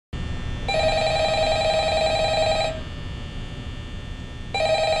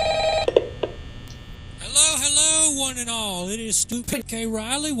and all, it is Stupid K.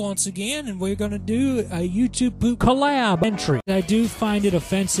 Reilly once again, and we're going to do a YouTube poop collab entry. I do find it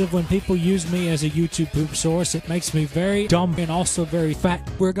offensive when people use me as a YouTube poop source. It makes me very dumb and also very fat.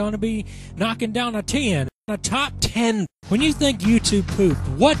 We're going to be knocking down a 10, a top 10. When you think YouTube poop,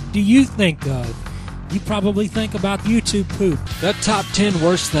 what do you think of? You probably think about YouTube poop. The top 10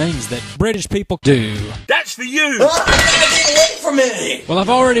 worst things that British people do. That's for you! Get away from me! Well, I've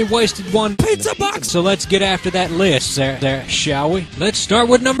already wasted one pizza box, so let's get after that list there, shall we? Let's start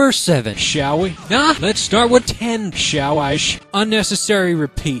with number 7, shall we? Nah, let's start with 10, shall I? Unnecessary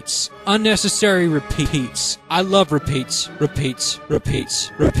repeats. Unnecessary repeats. I love repeats. Repeats.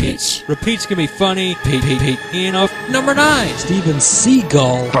 Repeats can be funny. You know. Number 9. Steven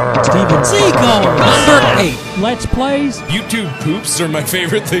Seagal. Number 8. Let's Plays. YouTube poops are my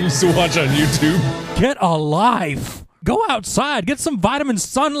favorite things to watch on YouTube. Get a life. Go outside. Get some vitamin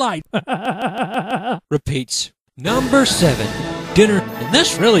sunlight. Repeats. Number 7. Dinner. And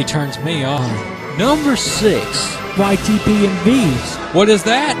this really turns me on. Number 6. YTP and V's. What is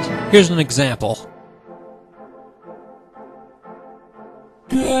that? Here's an example.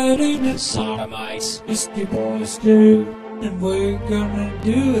 Getting it sodomites. It's the boys do. And we're gonna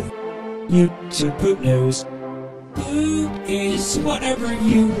do it. YouTube poop news. Poop is whatever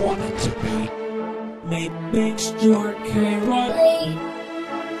you want it to be. Maybe Stuart K. Reilly.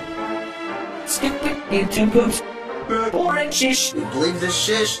 Skip the YouTube poops. Boring shish. You believe this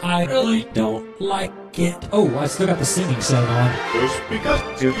shish? I really don't like it. Oh, I still got the singing set on. Just because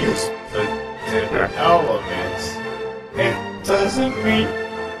you use the dinner elements, it doesn't mean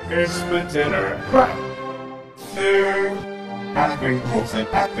it's the dinner right. There have been rules that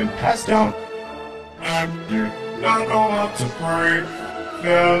have been passed down, and you're not allowed to break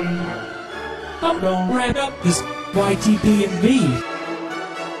them. I'm gonna wrap up this YTP and V.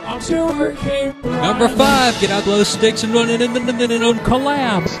 Number 5, get out those sticks and run it in on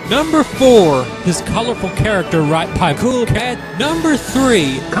Collab. Number 4, this colorful character right by Cool Cat. Number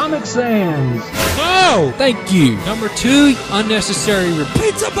 3, Comic Sans. oh, thank you. Number 2, unnecessary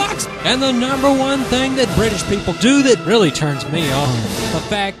pizza box. And the number 1 thing that British people do that really turns me on, the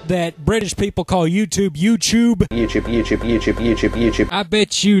fact that British people call YouTube. I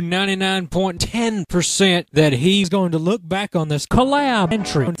bet you 99.10% that he's going to look back on this collab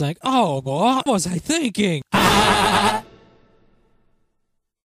entry and think, oh, what was I thinking?